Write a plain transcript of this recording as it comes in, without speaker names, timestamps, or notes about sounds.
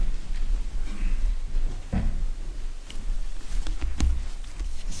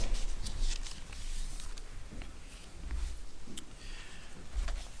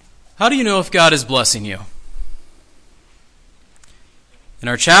How do you know if God is blessing you? In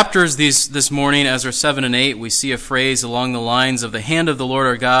our chapters this morning, Ezra 7 and 8, we see a phrase along the lines of the hand of the Lord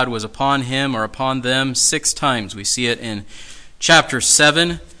our God was upon him or upon them 6 times. We see it in chapter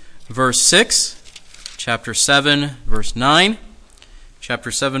 7, verse 6, chapter 7, verse 9, chapter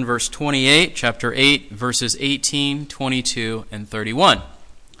 7, verse 28, chapter 8, verses 18, 22, and 31.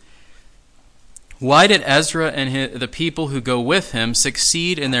 Why did Ezra and the people who go with him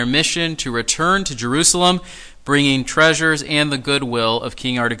succeed in their mission to return to Jerusalem, bringing treasures and the goodwill of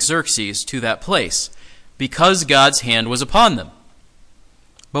King Artaxerxes to that place? Because God's hand was upon them.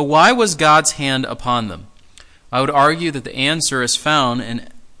 But why was God's hand upon them? I would argue that the answer is found in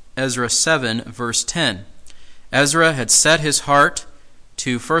Ezra 7, verse 10. Ezra had set his heart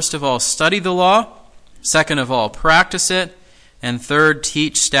to, first of all, study the law, second of all, practice it, and third,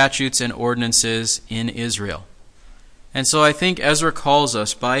 teach statutes and ordinances in Israel. And so I think Ezra calls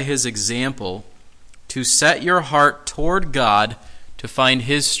us by his example to set your heart toward God to find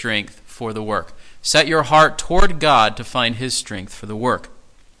his strength for the work. Set your heart toward God to find his strength for the work.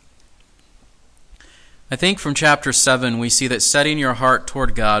 I think from chapter 7 we see that setting your heart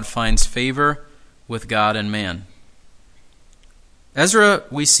toward God finds favor with God and man. Ezra,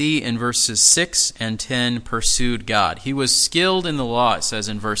 we see in verses 6 and 10, pursued God. He was skilled in the law, it says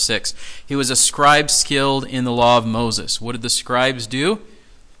in verse 6. He was a scribe skilled in the law of Moses. What did the scribes do?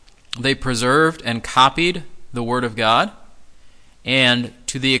 They preserved and copied the word of God. And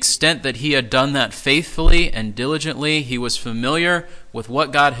to the extent that he had done that faithfully and diligently, he was familiar with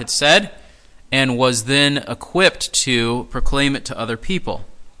what God had said and was then equipped to proclaim it to other people.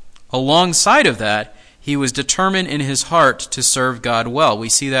 Alongside of that, he was determined in his heart to serve God well. We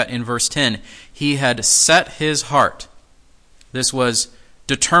see that in verse 10. He had set his heart. This was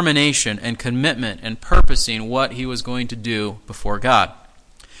determination and commitment and purposing what he was going to do before God.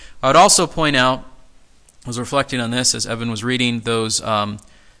 I would also point out, I was reflecting on this as Evan was reading those,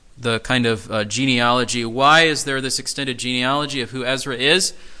 the kind of genealogy. Why is there this extended genealogy of who Ezra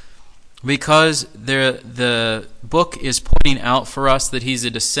is? Because the book is pointing out for us that he's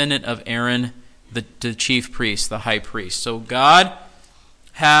a descendant of Aaron, the chief priest, the high priest. So God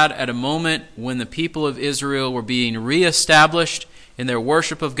had, at a moment when the people of Israel were being reestablished in their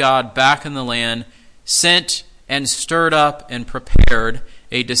worship of God back in the land, sent and stirred up and prepared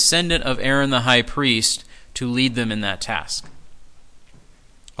a descendant of Aaron the high priest to lead them in that task.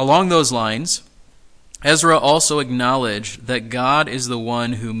 Along those lines, Ezra also acknowledged that God is the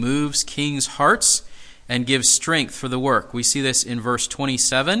one who moves kings' hearts and gives strength for the work. We see this in verse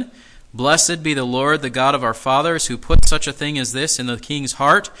 27. Blessed be the Lord, the God of our fathers, who put such a thing as this in the king's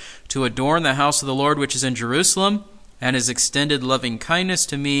heart, to adorn the house of the Lord which is in Jerusalem, and has extended loving kindness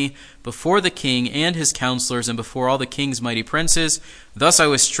to me before the king and his counselors and before all the king's mighty princes. Thus I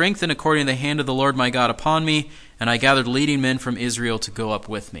was strengthened according to the hand of the Lord my God upon me, and I gathered leading men from Israel to go up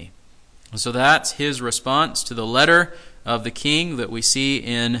with me. So that's his response to the letter of the king that we see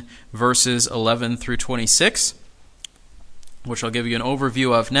in verses 11 through 26, which I'll give you an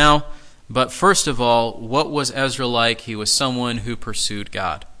overview of now. But first of all, what was Ezra like? He was someone who pursued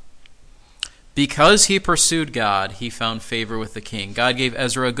God. Because he pursued God, he found favor with the king. God gave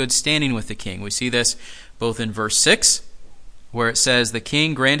Ezra a good standing with the king. We see this both in verse 6, where it says, the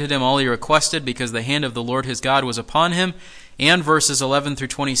king granted him all he requested because the hand of the Lord his God was upon him, and verses 11 through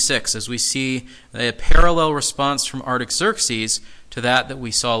 26, as we see a parallel response from Artaxerxes to that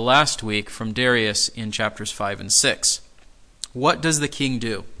we saw last week from Darius in chapters 5 and 6. What does the king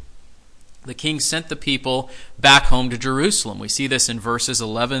do? The king sent the people back home to Jerusalem. We see this in verses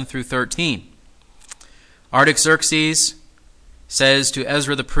 11 through 13. Artaxerxes says to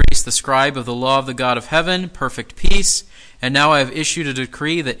Ezra the priest, the scribe of the law of the God of heaven, perfect peace. And now I have issued a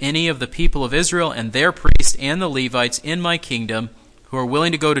decree that any of the people of Israel and their priests and the Levites in my kingdom who are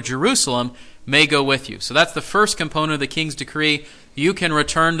willing to go to Jerusalem may go with you. So that's the first component of the king's decree. You can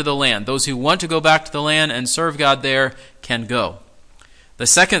return to the land. Those who want to go back to the land and serve God there can go. The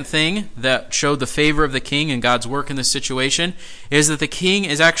second thing that showed the favor of the king and God's work in this situation is that the king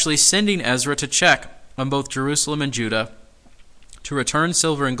is actually sending Ezra to check on both Jerusalem and Judah to return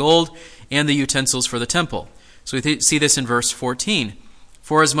silver and gold and the utensils for the temple. So we see this in verse 14.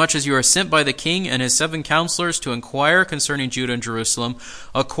 For as much as you are sent by the king and his 7 counselors to inquire concerning Judah and Jerusalem,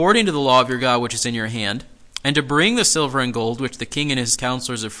 according to the law of your God which is in your hand, and to bring the silver and gold which the king and his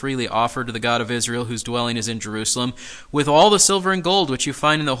counselors have freely offered to the God of Israel, whose dwelling is in Jerusalem, with all the silver and gold which you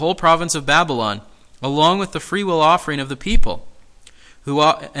find in the whole province of Babylon, along with the freewill offering of the people,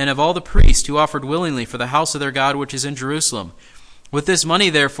 and of all the priests who offered willingly for the house of their God which is in Jerusalem. With this money,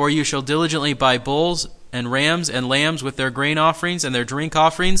 therefore, you shall diligently buy bulls and rams and lambs with their grain offerings and their drink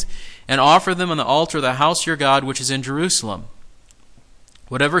offerings, and offer them on the altar of the house of your God, which is in Jerusalem.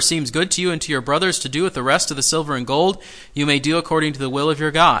 Whatever seems good to you and to your brothers to do with the rest of the silver and gold, you may do according to the will of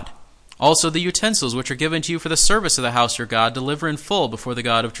your God. Also the utensils which are given to you for the service of the house of your God, deliver in full before the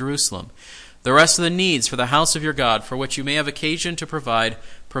God of Jerusalem. The rest of the needs for the house of your God, for which you may have occasion to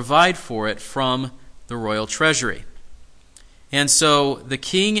provide for it from the royal treasury. And so the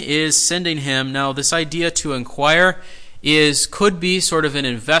king is sending him. Now this idea to inquire could be sort of an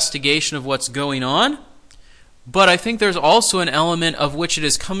investigation of what's going on, but I think there's also an element of which it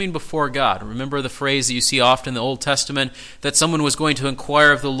is coming before God. Remember the phrase that you see often in the Old Testament, that someone was going to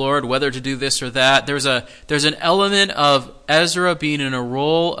inquire of the Lord whether to do this or that. There's an element of Ezra being in a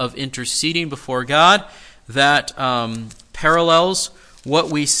role of interceding before God that parallels what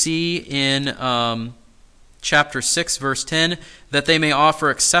we see in chapter 6, verse 10, that they may offer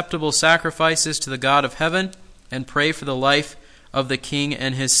acceptable sacrifices to the God of heaven and pray for the life of the king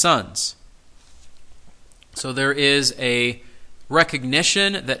and his sons. So there is a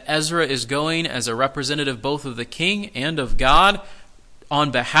recognition that Ezra is going as a representative both of the king and of God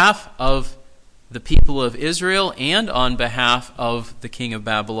on behalf of the people of Israel and on behalf of the king of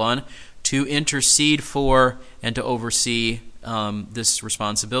Babylon to intercede for and to oversee this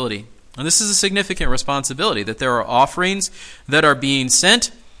responsibility. And this is a significant responsibility, that there are offerings that are being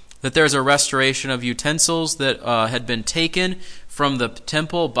sent, that there's a restoration of utensils that had been taken from the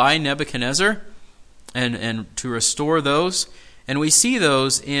temple by Nebuchadnezzar, and to restore those. And we see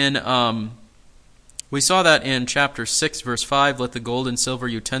those in, we saw that in chapter 6, verse 5, let the gold and silver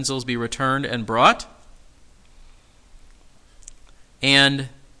utensils be returned and brought. And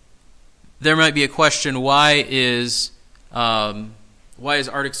there might be a question, why is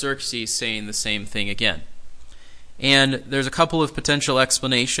Artaxerxes saying the same thing again? And there's a couple of potential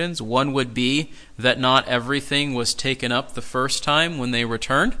explanations. One would be that not everything was taken up the first time when they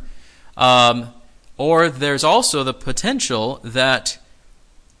returned. Or there's also the potential that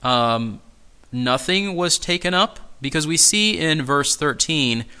nothing was taken up, because we see in verse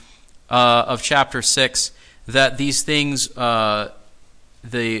 13 of chapter 6 that these things, the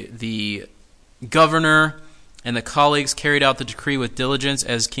governor and the colleagues carried out the decree with diligence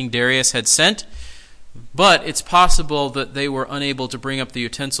as King Darius had sent, but it's possible that they were unable to bring up the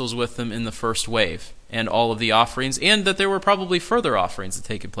utensils with them in the first wave and all of the offerings, and that there were probably further offerings that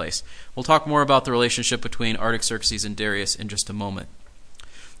taken place. We'll talk more about the relationship between Artaxerxes and Darius in just a moment.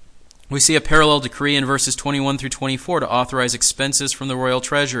 We see a parallel decree in verses 21 through 24 to authorize expenses from the royal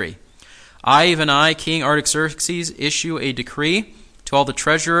treasury. Even I, King Artaxerxes, issue a decree to all the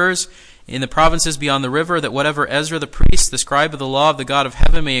treasurers in the provinces beyond the river, that whatever Ezra the priest, the scribe of the law of the God of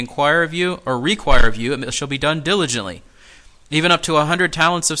heaven, may inquire of you, or require of you, it shall be done diligently. Even up to 100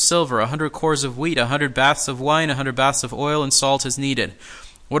 talents of silver, 100 cores of wheat, 100 baths of wine, 100 baths of oil, and salt is needed.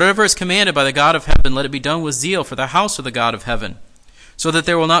 Whatever is commanded by the God of heaven, let it be done with zeal for the house of the God of heaven, so that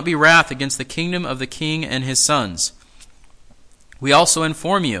there will not be wrath against the kingdom of the king and his sons. We also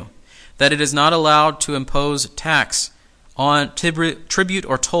inform you that it is not allowed to impose tax on tribute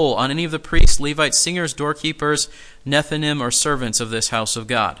or toll on any of the priests, Levites, singers, doorkeepers, Nethinim, or servants of this house of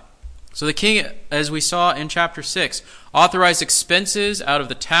God. So the king, as we saw in chapter 6, authorized expenses out of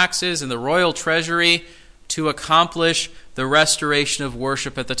the taxes and the royal treasury to accomplish the restoration of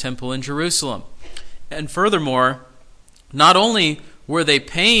worship at the temple in Jerusalem. And furthermore, not only were they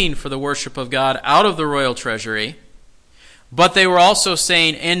paying for the worship of God out of the royal treasury, but they were also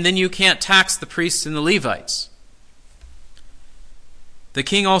saying, and then you can't tax the priests and the Levites. The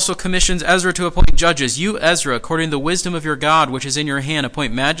king also commissions Ezra to appoint judges. You, Ezra, according to the wisdom of your God, which is in your hand,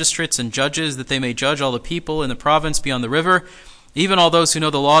 appoint magistrates and judges, that they may judge all the people in the province beyond the river, even all those who know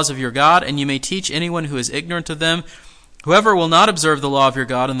the laws of your God, and you may teach anyone who is ignorant of them. Whoever will not observe the law of your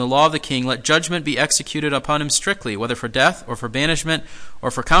God and the law of the king, let judgment be executed upon him strictly, whether for death or for banishment or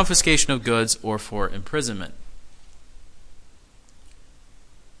for confiscation of goods or for imprisonment.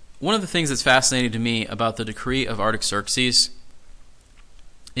 One of the things that's fascinating to me about the decree of Artaxerxes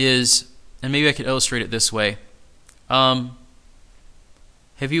is, and maybe I could illustrate it this way. Have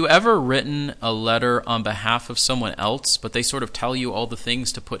you ever written a letter on behalf of someone else, but they sort of tell you all the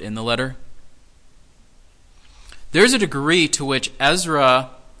things to put in the letter? There's a degree to which Ezra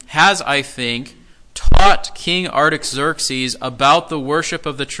has, I think, taught King Artaxerxes about the worship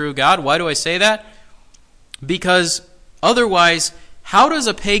of the true God. Why do I say that? Because otherwise, how does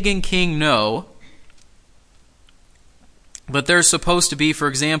a pagan king know that there's supposed to be, for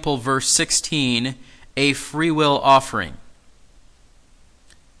example, verse 16, a free will offering?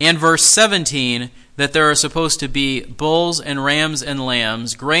 and verse 17, that there are supposed to be bulls and rams and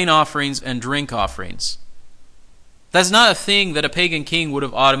lambs, grain offerings and drink offerings. That's not a thing that a pagan king would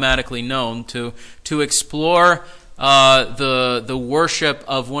have automatically known. To explore the worship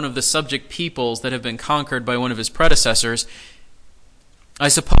of one of the subject peoples that have been conquered by one of his predecessors, I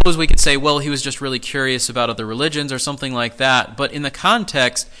suppose we could say, well, he was just really curious about other religions or something like that. But in the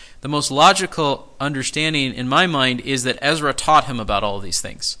context, the most logical understanding in my mind is that Ezra taught him about all of these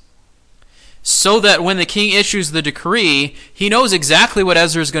things, so that when the king issues the decree, he knows exactly what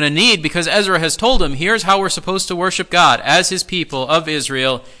Ezra is going to need, because Ezra has told him, here's how we're supposed to worship God as his people of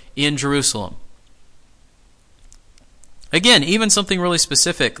Israel in Jerusalem. Again, even something really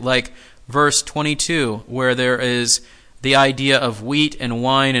specific like verse 22, where there is the idea of wheat and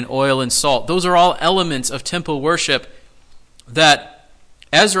wine and oil and salt. Those are all elements of temple worship that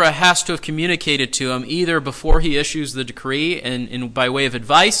Ezra has to have communicated to him either before he issues the decree and by way of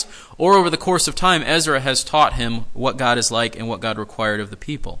advice, or over the course of time, Ezra has taught him what God is like and what God required of the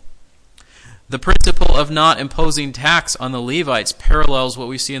people. The principle of not imposing tax on the Levites parallels what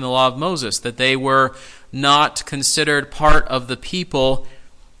we see in the law of Moses, that they were not considered part of the people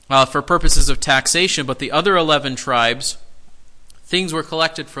for purposes of taxation, but the other 11 tribes, things were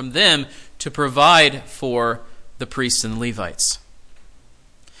collected from them to provide for the priests and Levites.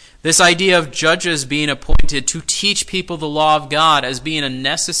 This idea of judges being appointed to teach people the law of God as being a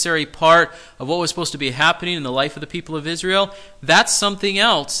necessary part of what was supposed to be happening in the life of the people of Israel, that's something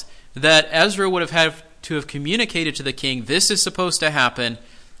else that Ezra would have had to have communicated to the king. This is supposed to happen.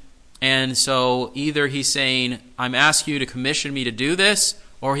 And so either he's saying, I'm asking you to commission me to do this,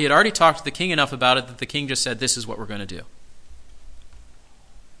 or he had already talked to the king enough about it that the king just said, this is what we're going to do.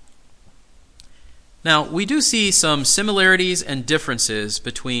 Now, we do see some similarities and differences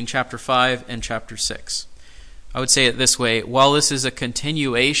between chapter 5 and chapter 6. I would say it this way: while this is a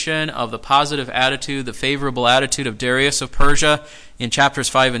continuation of the positive attitude, the favorable attitude of Darius of Persia in chapters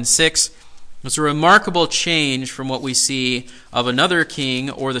 5 and 6, it's a remarkable change from what we see of another king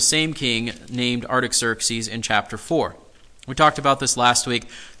or the same king named Artaxerxes in chapter 4. We talked about this last week.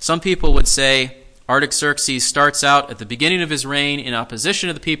 Some people would say Artaxerxes starts out at the beginning of his reign in opposition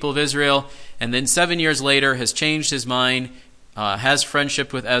to the people of Israel, and then 7 years later has changed his mind, has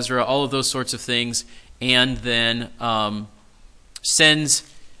friendship with Ezra, all of those sorts of things, and then sends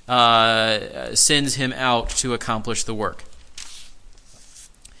him out to accomplish the work.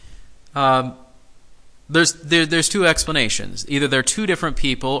 There's two explanations. Either they're two different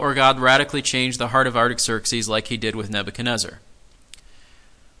people, or God radically changed the heart of Artaxerxes like he did with Nebuchadnezzar.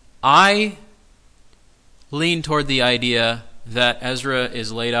 I lean toward the idea that Ezra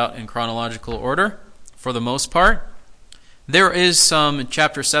is laid out in chronological order for the most part. There is some in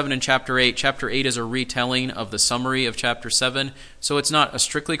chapter 7 and chapter 8. Chapter 8 is a retelling of the summary of chapter 7, so it's not a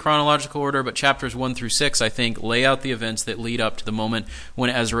strictly chronological order, but chapters 1 through 6, I think, lay out the events that lead up to the moment when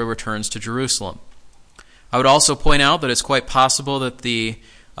Ezra returns to Jerusalem. I would also point out that it's quite possible that the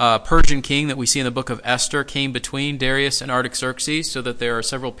Persian king that we see in the book of Esther came between Darius and Artaxerxes, so that there are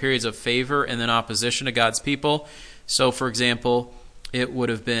several periods of favor and then opposition to God's people. So, for example, it would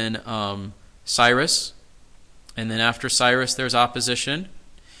have been Cyrus, and then after Cyrus there's opposition,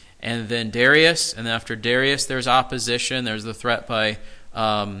 and then Darius, and then after Darius there's opposition. There's the threat by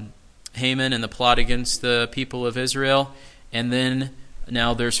Haman and the plot against the people of Israel, and then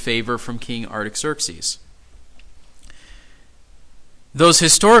now there's favor from King Artaxerxes. Those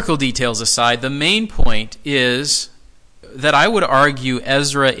historical details aside, the main point is that I would argue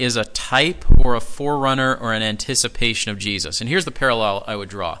Ezra is a type or a forerunner or an anticipation of Jesus. And here's the parallel I would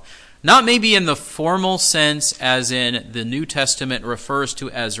draw. Not maybe in the formal sense as in the New Testament refers to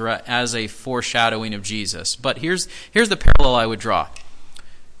Ezra as a foreshadowing of Jesus, but here's the parallel I would draw.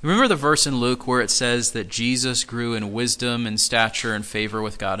 Remember the verse in Luke where it says that Jesus grew in wisdom and stature and favor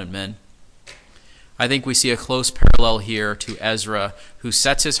with God and men? I think we see a close parallel here to Ezra, who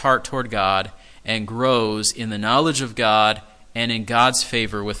sets his heart toward God and grows in the knowledge of God and in God's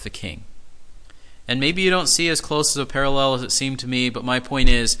favor with the king. And maybe you don't see as close as a parallel as it seemed to me, but my point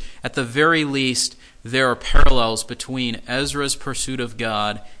is, at the very least, there are parallels between Ezra's pursuit of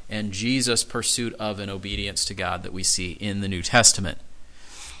God and Jesus' pursuit of and obedience to God that we see in the New Testament.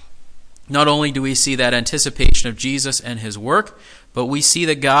 Not only do we see that anticipation of Jesus and his work, but we see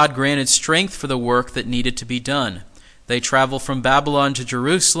that God granted strength for the work that needed to be done. They travel from Babylon to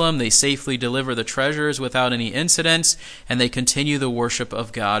Jerusalem, they safely deliver the treasures without any incidents, and they continue the worship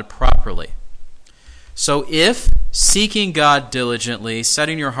of God properly. So if seeking God diligently,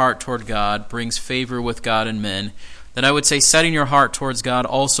 setting your heart toward God, brings favor with God and men, then I would say setting your heart towards God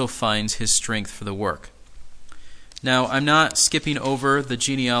also finds his strength for the work. Now, I'm not skipping over the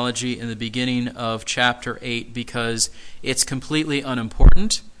genealogy in the beginning of chapter 8 because it's completely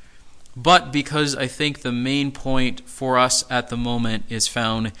unimportant, but because I think the main point for us at the moment is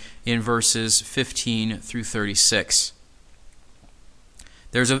found in verses 15 through 36.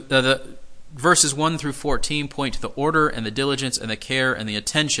 The verses 1 through 14 point to the order and the diligence and the care and the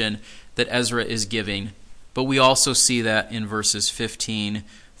attention that Ezra is giving, but we also see that in verses 15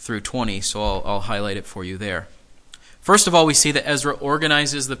 through 20, so I'll highlight it for you there. First of all, we see that Ezra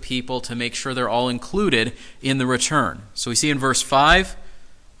organizes the people to make sure they're all included in the return. So we see in verse 15,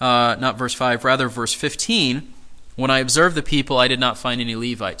 when I observed the people, I did not find any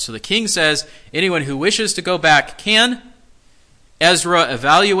Levites. So the king says, anyone who wishes to go back can. Ezra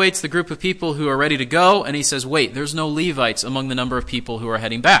evaluates the group of people who are ready to go, and he says, wait, there's no Levites among the number of people who are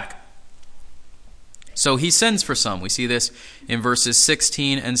heading back. So he sends for some. We see this in verses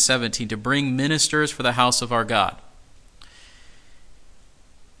 16 and 17, to bring ministers for the house of our God.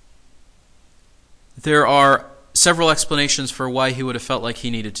 There are several explanations for why he would have felt like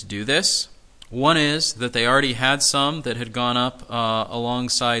he needed to do this. One is that they already had some that had gone up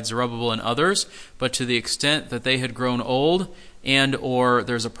alongside Zerubbabel and others, but to the extent that they had grown old, and or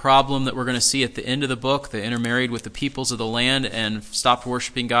there's a problem that we're going to see at the end of the book, they intermarried with the peoples of the land and stopped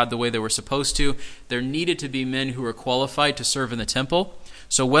worshiping God the way they were supposed to, there needed to be men who were qualified to serve in the temple.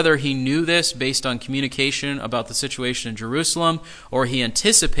 So whether he knew this based on communication about the situation in Jerusalem, or he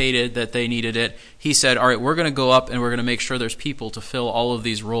anticipated that they needed it, he said, all right, we're going to go up and we're going to make sure there's people to fill all of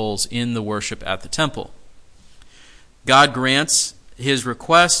these roles in the worship at the temple. God grants his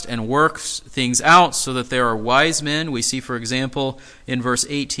request and works things out so that there are wise men. We see, for example, in verse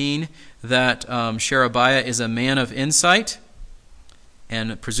 18 that Sherebiah is a man of insight,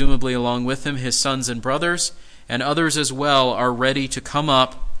 and presumably along with him his sons and brothers, and others as well are ready to come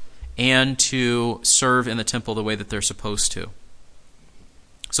up and to serve in the temple the way that they're supposed to.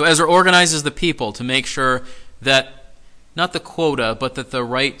 So Ezra organizes the people to make sure that, not the quota, but that the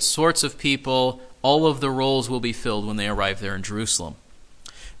right sorts of people, all of the roles will be filled when they arrive there in Jerusalem.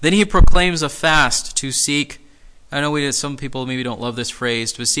 Then he proclaims a fast to seek, I know some people maybe don't love this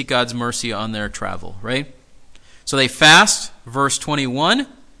phrase, to seek God's mercy on their travel, right? So they fast, verse 21,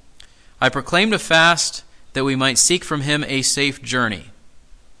 I proclaimed a fast that we might seek from him a safe journey.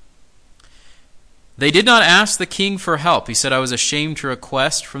 They did not ask the king for help. He said, I was ashamed to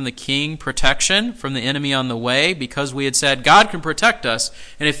request from the king protection from the enemy on the way, because we had said, God can protect us.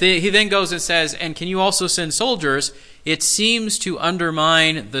 And if he then goes and says, and can you also send soldiers, it seems to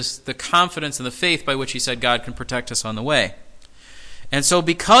undermine the confidence and the faith by which he said God can protect us on the way. And so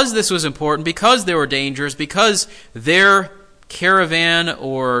because this was important, because there were dangers, because their caravan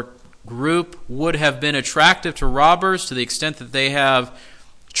or group would have been attractive to robbers to the extent that they have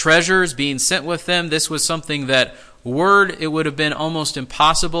treasures being sent with them, this was something that it would have been almost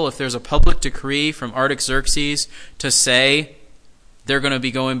impossible if there's a public decree from Artaxerxes to say they're going to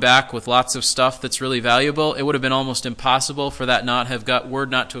be going back with lots of stuff that's really valuable. It would have been almost impossible for that word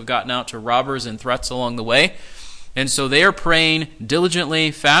not to have gotten out to robbers and threats along the way. And so they are praying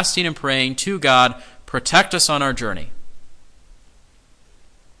diligently, fasting and praying to God, protect us on our journey.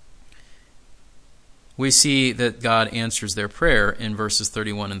 We see that God answers their prayer in verses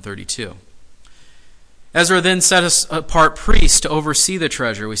 31 and 32. Ezra then set apart priests to oversee the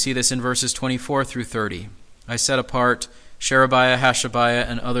treasure. We see this in verses 24 through 30. I set apart Sherebiah, Hashabiah,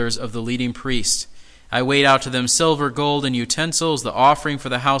 and others of the leading priests. I weighed out to them silver, gold, and utensils, the offering for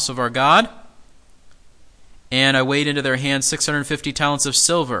the house of our God. And I weighed into their hands 650 talents of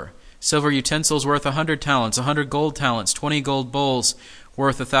silver. Silver utensils worth 100 talents, 100 gold talents, 20 gold bowls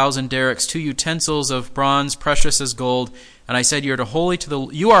worth 1,000 derricks, 2 utensils of bronze, precious as gold. And I said, you are holy to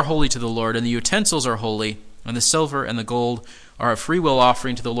the Lord, and the utensils are holy, and the silver and the gold are a freewill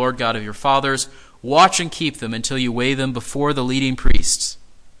offering to the Lord God of your fathers. Watch and keep them until you weigh them before the leading priests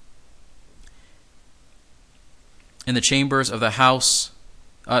in the chambers of the house.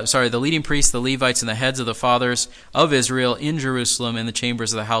 The leading priests, the Levites, and the heads of the fathers of Israel in Jerusalem in the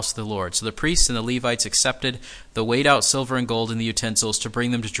chambers of the house of the Lord. So the priests and the Levites accepted the weighed out silver and gold and the utensils to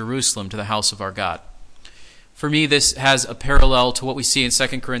bring them to Jerusalem, to the house of our God. For me, this has a parallel to what we see in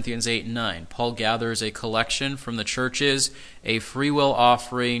 2 Corinthians 8 and 9. Paul gathers a collection from the churches, a freewill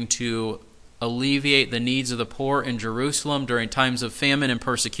offering to alleviate the needs of the poor in Jerusalem during times of famine and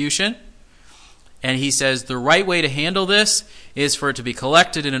persecution. And he says the right way to handle this is for it to be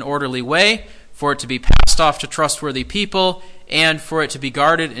collected in an orderly way, for it to be passed off to trustworthy people, and for it to be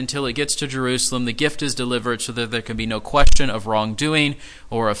guarded until it gets to Jerusalem. The gift is delivered so that there can be no question of wrongdoing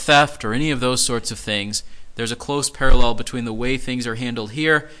or of theft or any of those sorts of things. there's a close parallel between the way things are handled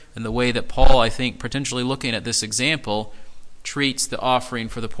here and the way that Paul, I think, potentially looking at this example, treats the offering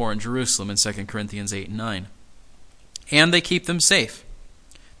for the poor in Jerusalem in 2 Corinthians 8 and 9. And they keep them safe.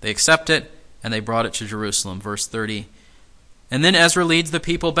 They accept it, and they brought it to Jerusalem. Verse 30. And then Ezra leads the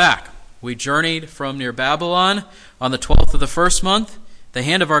people back. We journeyed from near Babylon on the 12th of the first month. The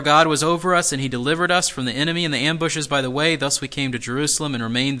hand of our God was over us, and he delivered us from the enemy and the ambushes by the way. Thus we came to Jerusalem and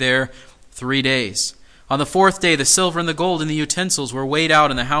remained there 3 days. On the 4th day, the silver and the gold and the utensils were weighed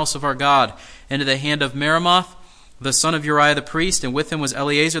out in the house of our God into the hand of Meremoth, the son of Uriah the priest, and with him was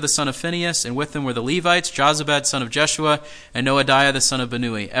Eleazar the son of Phinehas, and with them were the Levites, Jozabad son of Jeshua, and Noadiah the son of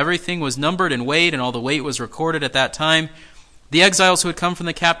Binnui. Everything was numbered and weighed, and all the weight was recorded at that time. The exiles who had come from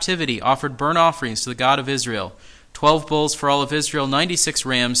the captivity offered burnt offerings to the God of Israel, 12 bulls for all of Israel, 96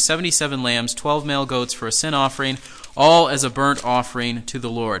 rams, 77 lambs, 12 male goats for a sin offering, all as a burnt offering to the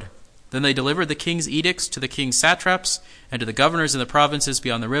Lord. Then they delivered the king's edicts to the king's satraps and to the governors in the provinces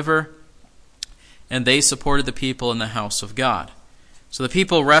beyond the river, and they supported the people in the house of God. So the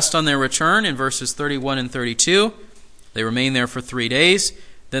people rest on their return in verses 31 and 32. They remain there for 3 days.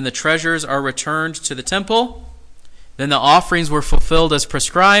 Then the treasures are returned to the temple. Then the offerings were fulfilled as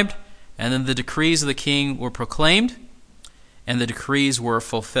prescribed, and then the decrees of the king were proclaimed, and the decrees were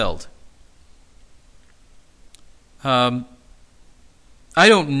fulfilled. I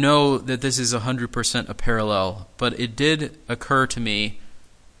don't know that this is 100% a parallel, but it did occur to me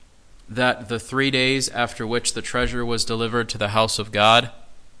that the 3 days after which the treasure was delivered to the house of God,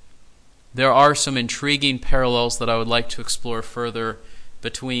 there are some intriguing parallels that I would like to explore further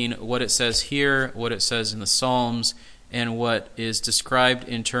between what it says here, what it says in the Psalms, and what is described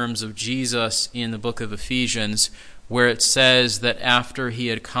in terms of Jesus in the book of Ephesians, where it says that after he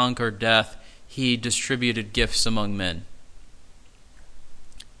had conquered death, he distributed gifts among men.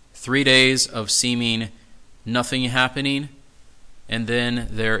 3 days of seeming nothing happening, and then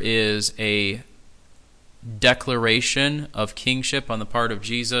there is a declaration of kingship on the part of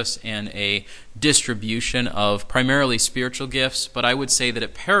Jesus and a distribution of primarily spiritual gifts, but I would say that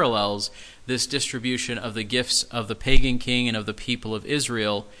it parallels this distribution of the gifts of the pagan king and of the people of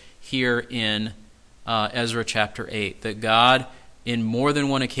Israel here in Ezra chapter 8, that God, in more than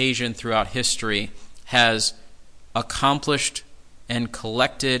one occasion throughout history, has accomplished and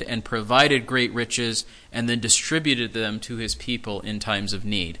collected and provided great riches and then distributed them to his people in times of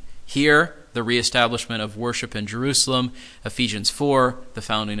need. Here, the reestablishment of worship in Jerusalem, Ephesians 4, the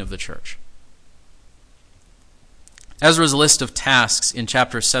founding of the church. Ezra's list of tasks in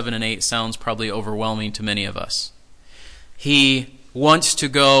chapters 7 and 8 sounds probably overwhelming to many of us. He wants to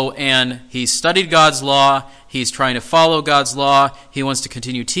go and he's studied God's law, he's trying to follow God's law, he wants to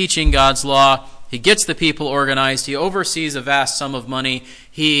continue teaching God's law, he gets the people organized, he oversees a vast sum of money,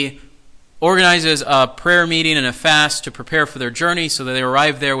 he organizes a prayer meeting and a fast to prepare for their journey so that they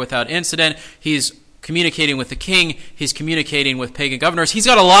arrive there without incident. He's communicating with the king, he's communicating with pagan governors, he's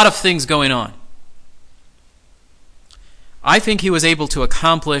got a lot of things going on. I think he was able to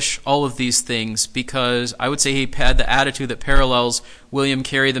accomplish all of these things because I would say he had the attitude that parallels William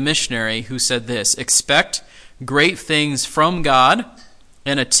Carey the missionary, who said this: expect great things from God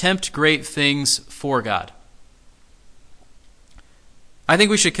and attempt great things for God. I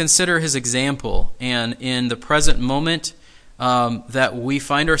think we should consider his example, and in the present moment that we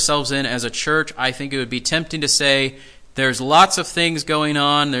find ourselves in as a church, I think it would be tempting to say, there's lots of things going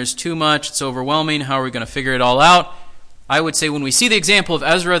on, there's too much, it's overwhelming, how are we going to figure it all out? I would say when we see the example of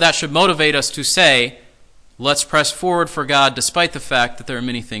Ezra, that should motivate us to say, let's press forward for God despite the fact that there are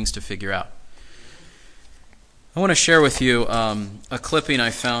many things to figure out. I want to share with you a clipping I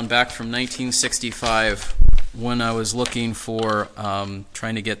found back from 1965 when I was looking for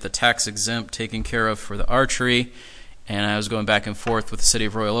trying to get the tax exempt taken care of for the archery, and I was going back and forth with the city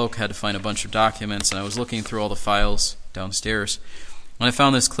of Royal Oak, had to find a bunch of documents, and I was looking through all the files downstairs. And I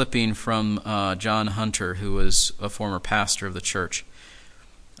found this clipping from John Hunter, who was a former pastor of the church.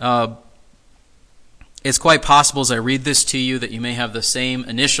 It's quite possible as I read this to you that you may have the same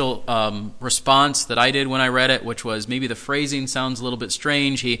initial response that I did when I read it, which was maybe the phrasing sounds a little bit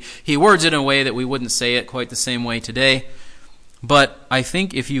strange. He words it in a way that we wouldn't say it quite the same way today. But I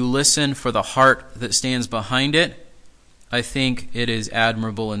think if you listen for the heart that stands behind it, I think it is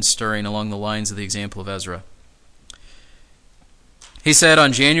admirable and stirring along the lines of the example of Ezra. He said,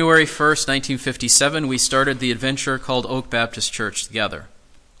 on January 1st, 1957, we started the adventure called Oak Baptist Church together.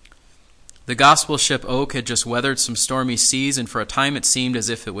 The gospel ship Oak had just weathered some stormy seas, and for a time it seemed as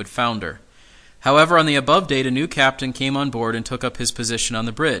if it would founder. However, on the above date, a new captain came on board and took up his position on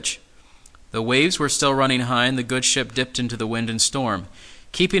the bridge. The waves were still running high, and the good ship dipped into the wind and storm.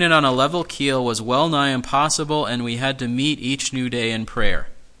 Keeping it on a level keel was well nigh impossible, and we had to meet each new day in prayer.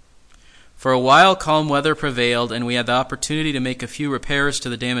 For a while calm weather prevailed, and we had the opportunity to make a few repairs to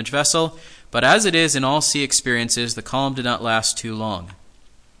the damaged vessel, but as it is in all sea experiences, the calm did not last too long.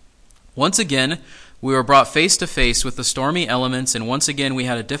 Once again, we were brought face to face with the stormy elements, and once again we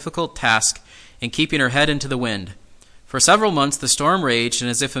had a difficult task in keeping her head into the wind. For several months the storm raged, and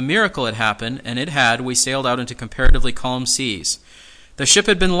as if a miracle had happened, and it had, we sailed out into comparatively calm seas. The ship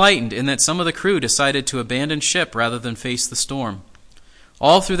had been lightened in that some of the crew decided to abandon ship rather than face the storm.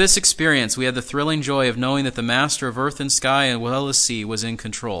 All through this experience we had the thrilling joy of knowing that the Master of earth and sky and well as sea was in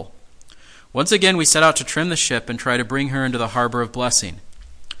control. Once again we set out to trim the ship and try to bring her into the harbor of blessing.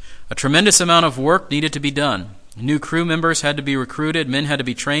 A tremendous amount of work needed to be done. New crew members had to be recruited, men had to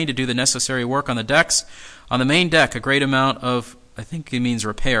be trained to do the necessary work on the decks. On the main deck, a great amount of, I think it means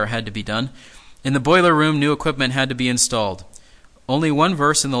repair, had to be done. In the boiler room, new equipment had to be installed. Only one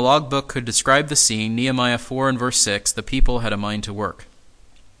verse in the logbook could describe the scene, Nehemiah 4 and verse 6. The people had a mind to work.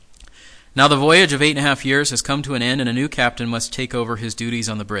 Now the voyage of 8.5 years has come to an end, and a new captain must take over his duties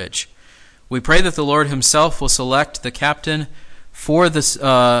on the bridge. We pray that the Lord himself will select the captain for this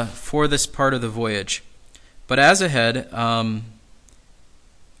part of the voyage. But as ahead,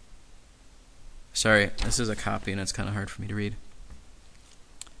 sorry, this is a copy and it's kind of hard for me to read.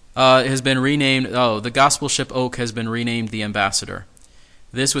 It has been renamed, the gospel ship Oak has been renamed the Ambassador.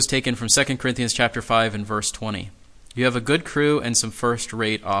 This was taken from 2 Corinthians chapter 5 and verse 20. You have a good crew and some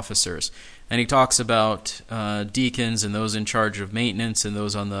first-rate officers. And he talks about deacons and those in charge of maintenance and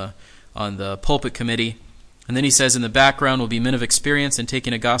those on the pulpit committee. And then he says, in the background will be men of experience in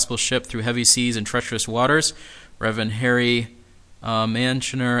taking a gospel ship through heavy seas and treacherous waters, Reverend Harry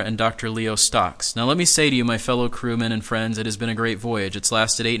Manchiner and Dr. Leo Stocks. Now let me say to you, my fellow crewmen and friends, it has been a great voyage. It's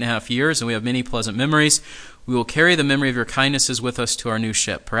lasted 8.5 years, and we have many pleasant memories. We will carry the memory of your kindnesses with us to our new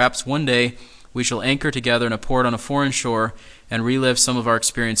ship. Perhaps one day we shall anchor together in a port on a foreign shore and relive some of our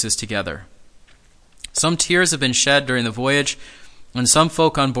experiences together. Some tears have been shed during the voyage, and some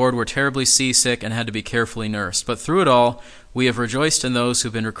folk on board were terribly seasick and had to be carefully nursed. But through it all, we have rejoiced in those who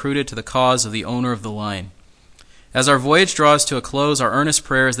have been recruited to the cause of the owner of the line. As our voyage draws to a close, our earnest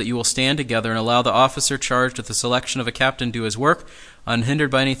prayer is that you will stand together and allow the officer charged with the selection of a captain do his work,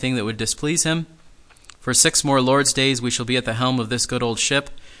 unhindered by anything that would displease him. For 6 more Lord's days we shall be at the helm of this good old ship.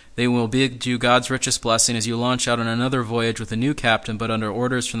 They will bid you God's richest blessing as you launch out on another voyage with a new captain, but under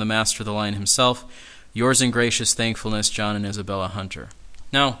orders from the master of the line himself. Yours in gracious thankfulness, John and Isabella Hunter.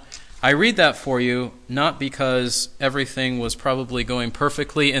 Now, I read that for you not because everything was probably going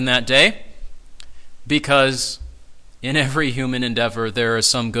perfectly in that day, because in every human endeavor there is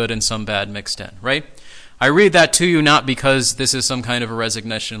some good and some bad mixed in, right? I read that to you not because this is some kind of a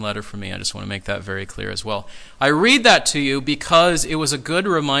resignation letter from me. I just want to make that very clear as well. I read that to you because it was a good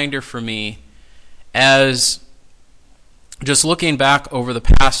reminder for me as just looking back over the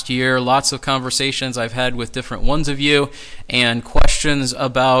past year, lots of conversations I've had with different ones of you and questions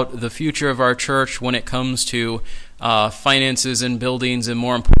about the future of our church when it comes to finances and buildings, and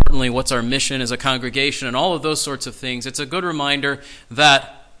more importantly, what's our mission as a congregation and all of those sorts of things. It's a good reminder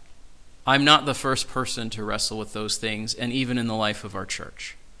that I'm not the first person to wrestle with those things, and even in the life of our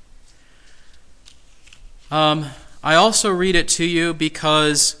church. I also read it to you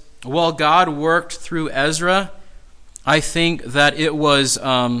because while God worked through Ezra, I think that it was,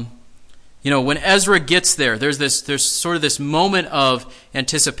 when Ezra gets there, there's sort of this moment of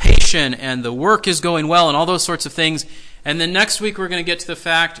anticipation and the work is going well and all those sorts of things. And then next week we're going to get to the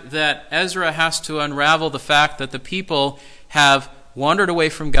fact that Ezra has to unravel the fact that the people have wandered away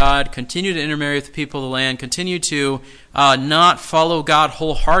from God, continue to intermarry with the people of the land, continue to not follow God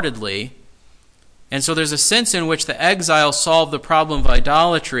wholeheartedly. And so there's a sense in which the exile solved the problem of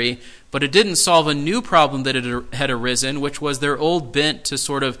idolatry, but it didn't solve a new problem that had arisen, which was their old bent to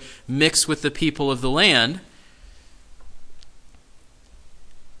sort of mix with the people of the land.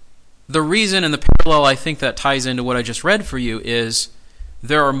 The reason and the parallel I think that ties into what I just read for you is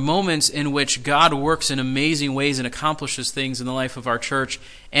there are moments in which God works in amazing ways and accomplishes things in the life of our church.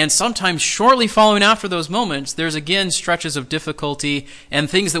 And sometimes shortly following after those moments, there's again stretches of difficulty and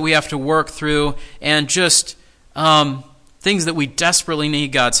things that we have to work through and just things that we desperately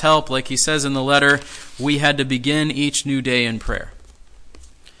need God's help. Like he says in the letter, we had to begin each new day in prayer.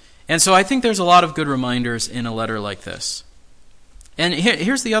 And so I think there's a lot of good reminders in a letter like this. And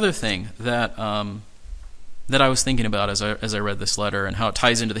here's the other thing that I was thinking about as I read this letter and how it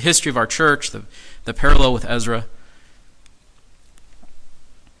ties into the history of our church, the parallel with Ezra.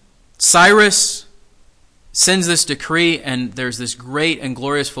 Cyrus sends this decree, and there's this great and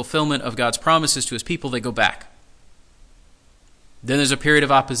glorious fulfillment of God's promises to his people. They go back. Then there's a period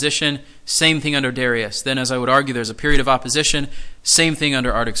of opposition, same thing under Darius. Then, as I would argue, there's a period of opposition, same thing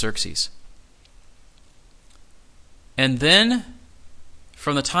under Artaxerxes. And then,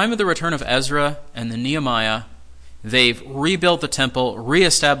 from the time of the return of Ezra and the Nehemiah, they've rebuilt the temple,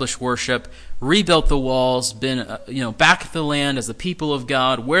 reestablished worship, rebuilt the walls, been back at the land as the people of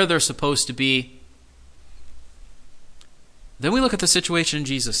God, where they're supposed to be. Then we look at the situation in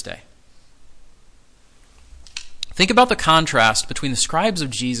Jesus' day. Think about the contrast between the scribes of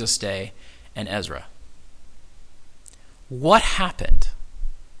Jesus' day and Ezra. What happened?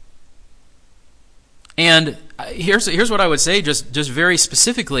 And here's what I would say, just very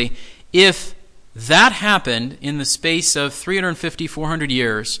specifically. If that happened in the space of 350, 400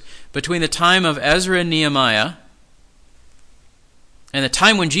 years between the time of Ezra and Nehemiah and the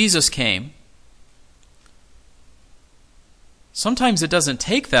time when Jesus came, sometimes it doesn't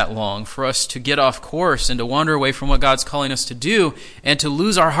take that long for us to get off course and to wander away from what God's calling us to do and to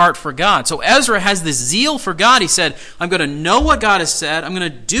lose our heart for God. So Ezra has this zeal for God. He said, I'm going to know what God has said. I'm going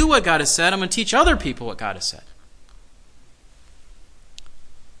to do what God has said. I'm going to teach other people what God has said.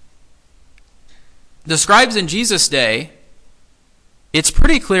 The scribes in Jesus' day, it's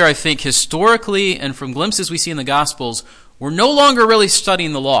pretty clear, I think, historically and from glimpses we see in the Gospels, were no longer really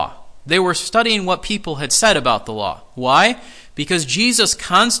studying the law. They were studying what people had said about the law. Why? Because Jesus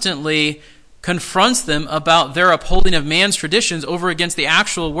constantly confronts them about their upholding of man's traditions over against the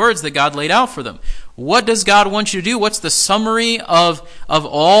actual words that God laid out for them. What does God want you to do? What's the summary of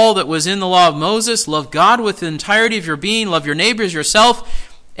all that was in the law of Moses? Love God with the entirety of your being, love your neighbors, yourself.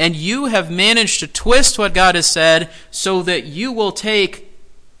 And you have managed to twist what God has said so that you will take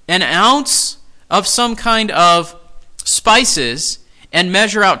an ounce of some kind of spices and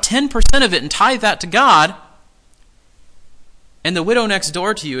measure out 10% of it and tithe that to God, and the widow next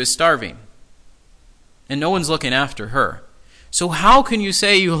door to you is starving, and no one's looking after her. So how can you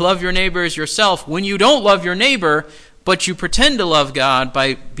say you love your neighbor as yourself when you don't love your neighbor, but you pretend to love God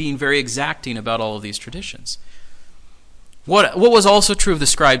by being very exacting about all of these traditions? What was also true of the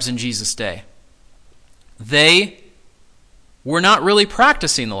scribes in Jesus' day? They were not really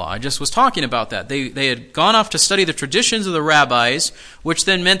practicing the law. I just was talking about that. They had gone off to study the traditions of the rabbis, which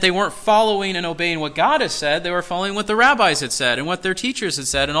then meant they weren't following and obeying what God has said. They were following what the rabbis had said and what their teachers had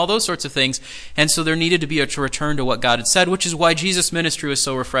said and all those sorts of things. And so there needed to be a return to what God had said, which is why Jesus' ministry was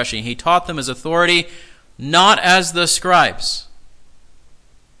so refreshing. He taught them as authority, not as the scribes.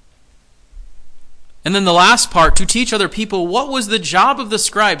 And then the last part, to teach other people. What was the job of the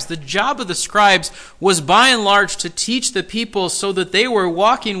scribes? The job of the scribes was by and large to teach the people so that they were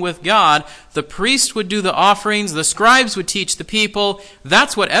walking with God. The priest would do the offerings. The scribes would teach the people.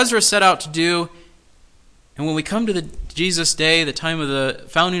 That's what Ezra set out to do. And when we come to the Jesus' day, the time of the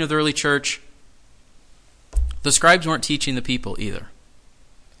founding of the early church, the scribes weren't teaching the people either.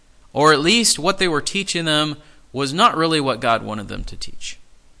 Or at least what they were teaching them was not really what God wanted them to teach.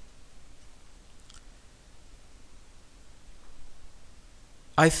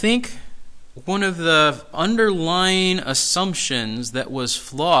 I think one of the underlying assumptions that was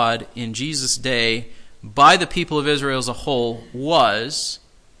flawed in Jesus' day by the people of Israel as a whole was,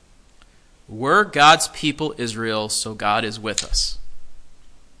 we're God's people, Israel, so God is with us.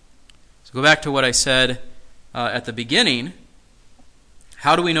 So go back to what I said at the beginning.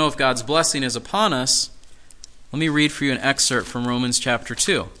 How do we know if God's blessing is upon us? Let me read for you an excerpt from Romans chapter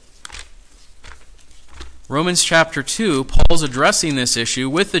 2. Romans chapter 2, Paul's addressing this issue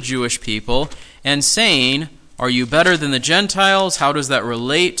with the Jewish people and saying, are you better than the Gentiles? How does that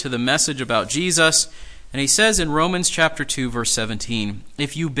relate to the message about Jesus? And he says in Romans chapter 2, verse 17,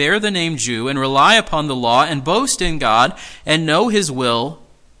 if you bear the name Jew and rely upon the law and boast in God and know his will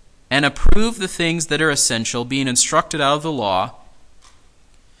and approve the things that are essential, being instructed out of the law,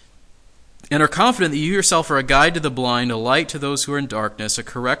 and are confident that you yourself are a guide to the blind, a light to those who are in darkness, a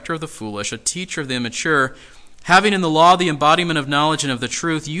corrector of the foolish, a teacher of the immature, having in the law the embodiment of knowledge and of the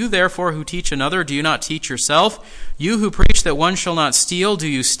truth, you therefore who teach another, do you not teach yourself? You who preach that one shall not steal, do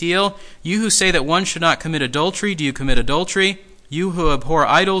you steal? You who say that one should not commit adultery, do you commit adultery? You who abhor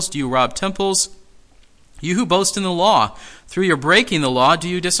idols, do you rob temples? You who boast in the law, through your breaking the law, do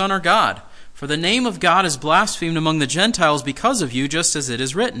you dishonor God? For the name of God is blasphemed among the Gentiles because of you, just as it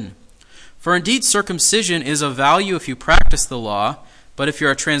is written. For indeed circumcision is of value if you practice the law, but if you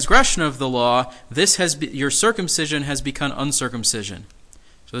are a transgression of the law, your circumcision has become uncircumcision.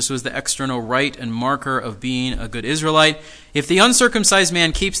 So this was the external rite and marker of being a good Israelite. If the uncircumcised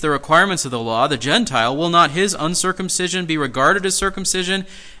man keeps the requirements of the law, the Gentile, will not his uncircumcision be regarded as circumcision?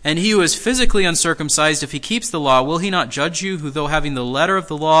 And he who is physically uncircumcised, if he keeps the law, will he not judge you, who though having the letter of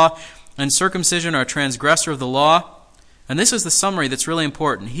the law and circumcision are a transgressor of the law? And this is the summary that's really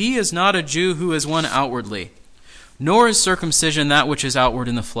important. He is not a Jew who is one outwardly, nor is circumcision that which is outward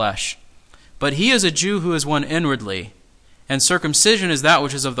in the flesh. But he is a Jew who is one inwardly, and circumcision is that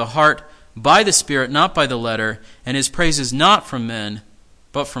which is of the heart, by the Spirit, not by the letter, and his praise is not from men,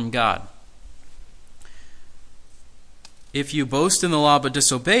 but from God. If you boast in the law but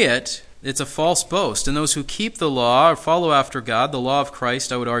disobey it, it's a false boast. And those who keep the law or follow after God, the law of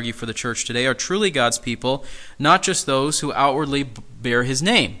Christ, I would argue for the church today, are truly God's people, not just those who outwardly bear his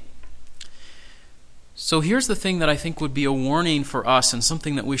name. So here's the thing that I think would be a warning for us and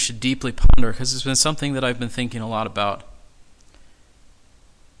something that we should deeply ponder, because it's been something that I've been thinking a lot about.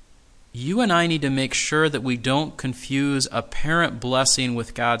 You and I need to make sure that we don't confuse apparent blessing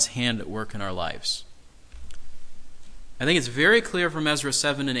with God's hand at work in our lives. I think it's very clear from Ezra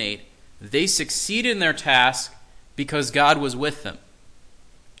 7 and 8, they succeeded in their task because God was with them.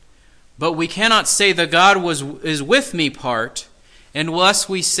 But we cannot say the God is with me part unless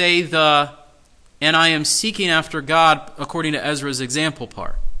we say the and I am seeking after God according to Ezra's example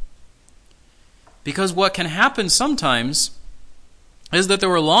part. Because what can happen sometimes is that there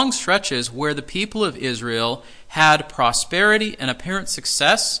were long stretches where the people of Israel had prosperity and apparent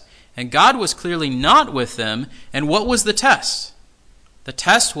success, and God was clearly not with them. And what was the test? The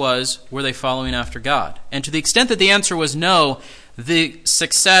test was, were they following after God? And to the extent that the answer was no, the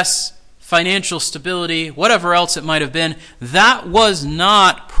success, financial stability, whatever else it might have been, that was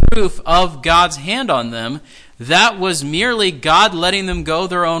not proof of God's hand on them. That was merely God letting them go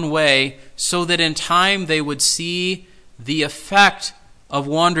their own way so that in time they would see the effect of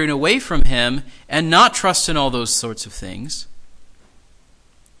wandering away from him and not trust in all those sorts of things.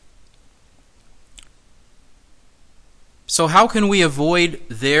 So how can we avoid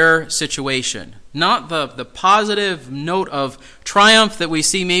their situation? Not the positive note of triumph that we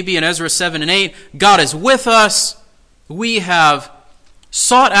see maybe in Ezra 7 and 8. God is with us. We have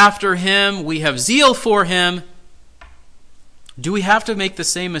sought after him. We have zeal for him. Do we have to make the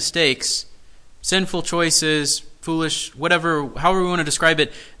same mistakes, sinful choices, foolish, whatever, however we want to describe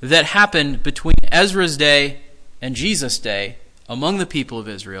it, that happened between Ezra's day and Jesus' day among the people of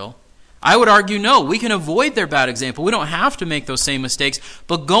Israel? I would argue no. We can avoid their bad example. We don't have to make those same mistakes.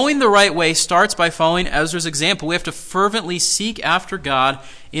 But going the right way starts by following Ezra's example. We have to fervently seek after God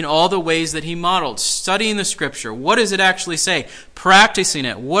in all the ways that he modeled. Studying the Scripture. What does it actually say? Practicing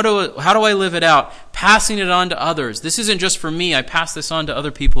it. How do I live it out? Passing it on to others. This isn't just for me. I pass this on to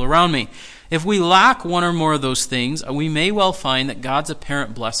other people around me. If we lack one or more of those things, we may well find that God's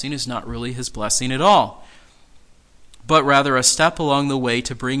apparent blessing is not really his blessing at all, but rather a step along the way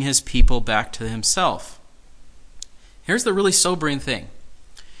to bring his people back to himself. Here's the really sobering thing.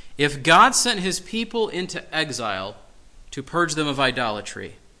 If God sent his people into exile to purge them of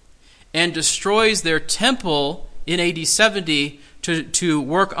idolatry and destroys their temple in AD 70 to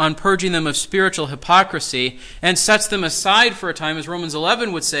work on purging them of spiritual hypocrisy and sets them aside for a time, as Romans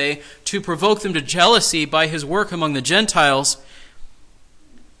 11 would say, to provoke them to jealousy by his work among the Gentiles,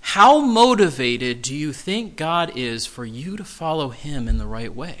 how motivated do you think God is for you to follow him in the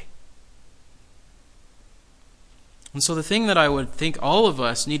right way? And so the thing that I would think all of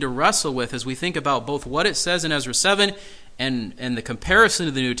us need to wrestle with as we think about both what it says in Ezra 7 and the comparison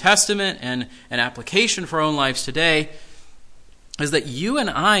to the New Testament and an application for our own lives today is that you and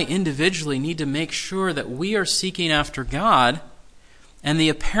I individually need to make sure that we are seeking after God, and the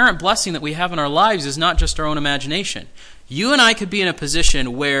apparent blessing that we have in our lives is not just our own imagination. You and I could be in a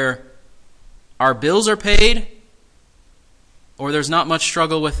position where our bills are paid, or there's not much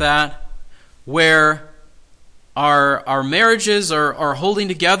struggle with that, where our marriages are holding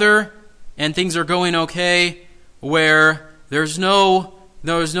together and things are going okay, where there's no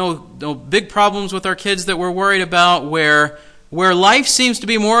big problems with our kids that we're worried about, where life seems to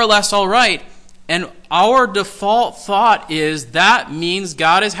be more or less all right, and our default thought is that means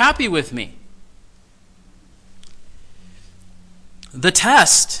God is happy with me. The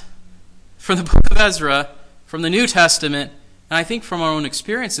test from the book of Ezra, from the New Testament, and I think from our own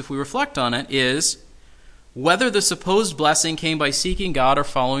experience if we reflect on it, is whether the supposed blessing came by seeking God or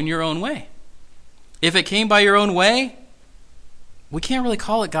following your own way. If it came by your own way, we can't really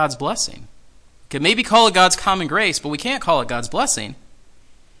call it God's blessing. We could maybe call it God's common grace, but we can't call it God's blessing.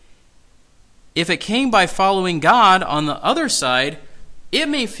 If it came by following God on the other side, it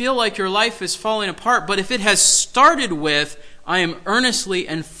may feel like your life is falling apart, but if it has started with, I am earnestly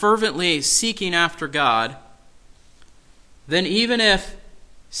and fervently seeking after God, then even if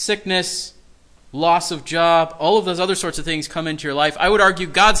sickness, loss of job, all of those other sorts of things come into your life, I would argue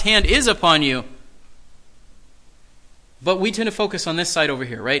God's hand is upon you. But we tend to focus on this side over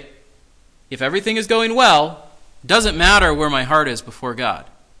here, right? If everything is going well, doesn't matter where my heart is before God.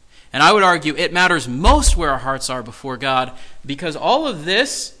 And I would argue it matters most where our hearts are before God, because all of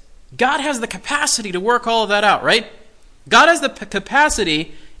this, God has the capacity to work all of that out, right? God has the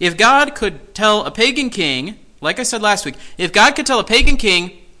capacity. If God could tell a pagan king, like I said last week, if God could tell a pagan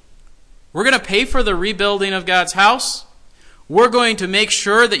king, we're going to pay for the rebuilding of God's house, we're going to make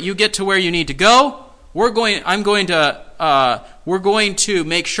sure that you get to where you need to go, we're going to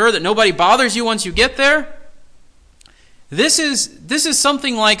make sure that nobody bothers you once you get there. This is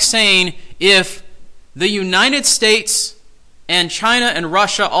something like saying if the United States and China and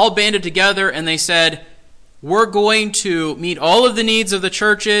Russia all banded together and they said, we're going to meet all of the needs of the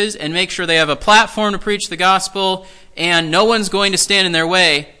churches and make sure they have a platform to preach the gospel and no one's going to stand in their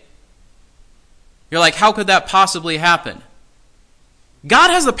way. You're like, how could that possibly happen?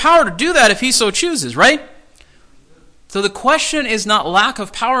 God has the power to do that if he so chooses, right? So the question is not lack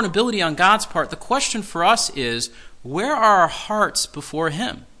of power and ability on God's part. The question for us is, where are our hearts before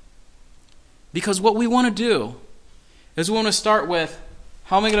him? Because what we want to do is we want to start with,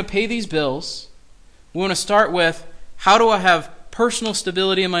 how am I going to pay these bills? We want to start with, how do I have personal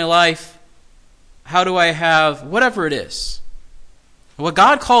stability in my life? How do I have whatever it is? What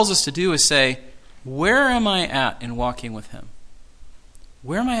God calls us to do is say, where am I at in walking with him?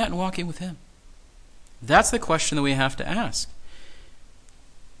 Where am I at in walking with him? That's the question that we have to ask.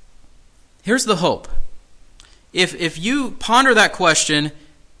 Here's the hope. If you ponder that question,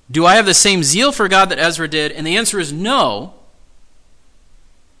 do I have the same zeal for God that Ezra did? And the answer is no.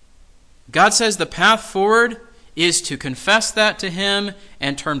 God says the path forward is to confess that to him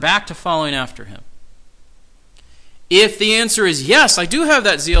and turn back to following after him. If the answer is yes, I do have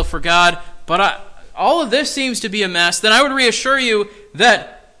that zeal for God, but all of this seems to be a mess, then I would reassure you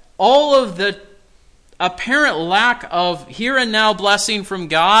that all of the apparent lack of here and now blessing from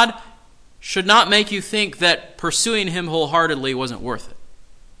God should not make you think that pursuing him wholeheartedly wasn't worth it.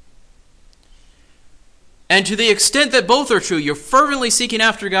 And to the extent that both are true, you're fervently seeking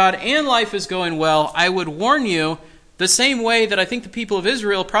after God and life is going well, I would warn you the same way that I think the people of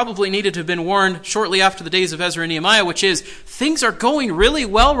Israel probably needed to have been warned shortly after the days of Ezra and Nehemiah, which is, things are going really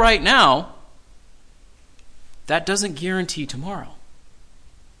well right now. That doesn't guarantee tomorrow.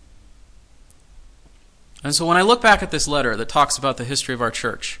 And so when I look back at this letter that talks about the history of our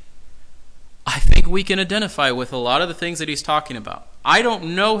church, I think we can identify with a lot of the things that he's talking about. I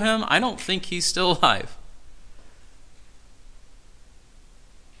don't know him. I don't think he's still alive.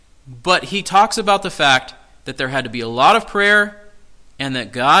 But he talks about the fact that there had to be a lot of prayer and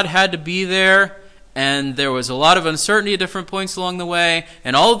that God had to be there and there was a lot of uncertainty at different points along the way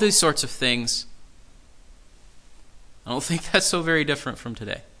and all of these sorts of things. I don't think that's so very different from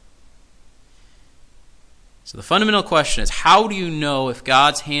today. So the fundamental question is, how do you know if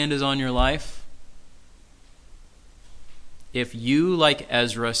God's hand is on your life? If you, like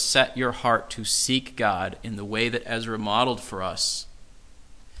Ezra, set your heart to seek God in the way that Ezra modeled for us,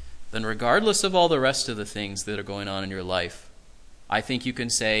 then regardless of all the rest of the things that are going on in your life, I think you can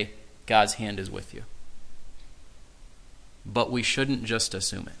say God's hand is with you. But we shouldn't just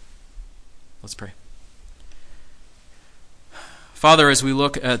assume it. Let's pray. Father, as we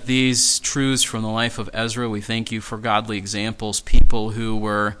look at these truths from the life of Ezra, we thank you for godly examples, people who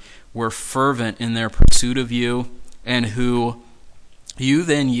were fervent in their pursuit of you and who you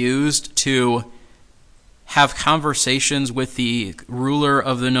then used to have conversations with the ruler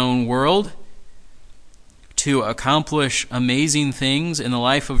of the known world to accomplish amazing things in the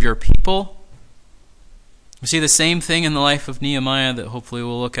life of your people. We see the same thing in the life of Nehemiah that hopefully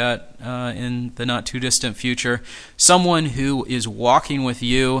we'll look at in the not-too-distant future. Someone who is walking with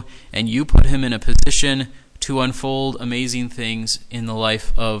you, and you put him in a position to unfold amazing things in the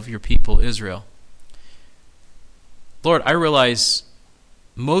life of your people, Israel. Lord, I realize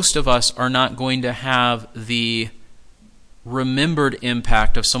most of us are not going to have the remembered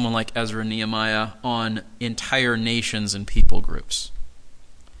impact of someone like Ezra and Nehemiah on entire nations and people groups.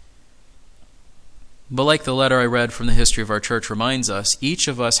 But like the letter I read from the history of our church reminds us, each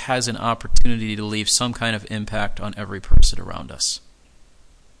of us has an opportunity to leave some kind of impact on every person around us.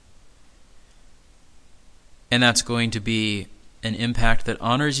 And that's going to be an impact that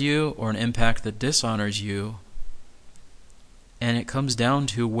honors you or an impact that dishonors you. And it comes down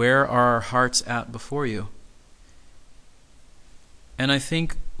to, where are our hearts at before you? And I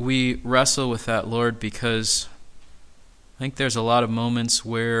think we wrestle with that, Lord, because I think there's a lot of moments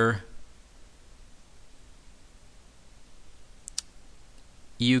where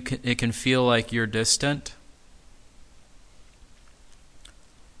it can feel like you're distant,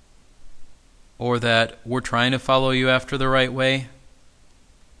 or that we're trying to follow you after the right way.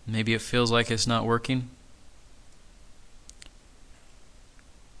 Maybe it feels like it's not working.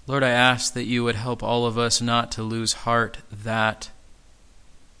 Lord, I ask that you would help all of us not to lose heart, that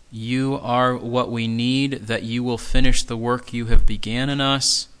you are what we need, that you will finish the work you have began in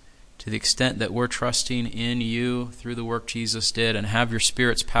us, to the extent that we're trusting in you through the work Jesus did and have your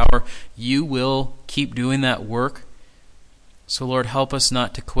Spirit's power. You will keep doing that work. So, Lord, help us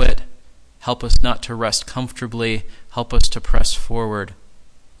not to quit. Help us not to rest comfortably. Help us to press forward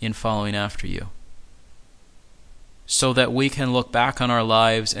in following after you, so that we can look back on our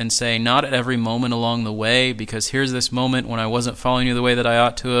lives and say, not at every moment along the way, because here's this moment when I wasn't following you the way that I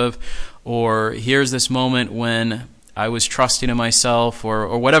ought to have, or here's this moment when I was trusting in myself,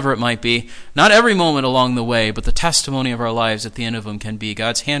 or whatever it might be. Not every moment along the way, but the testimony of our lives at the end of them can be,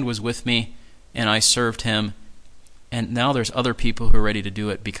 God's hand was with me, and I served him, and now there's other people who are ready to do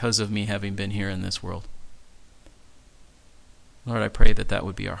it because of me having been here in this world. Lord, I pray that that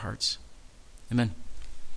would be our hearts. Amen.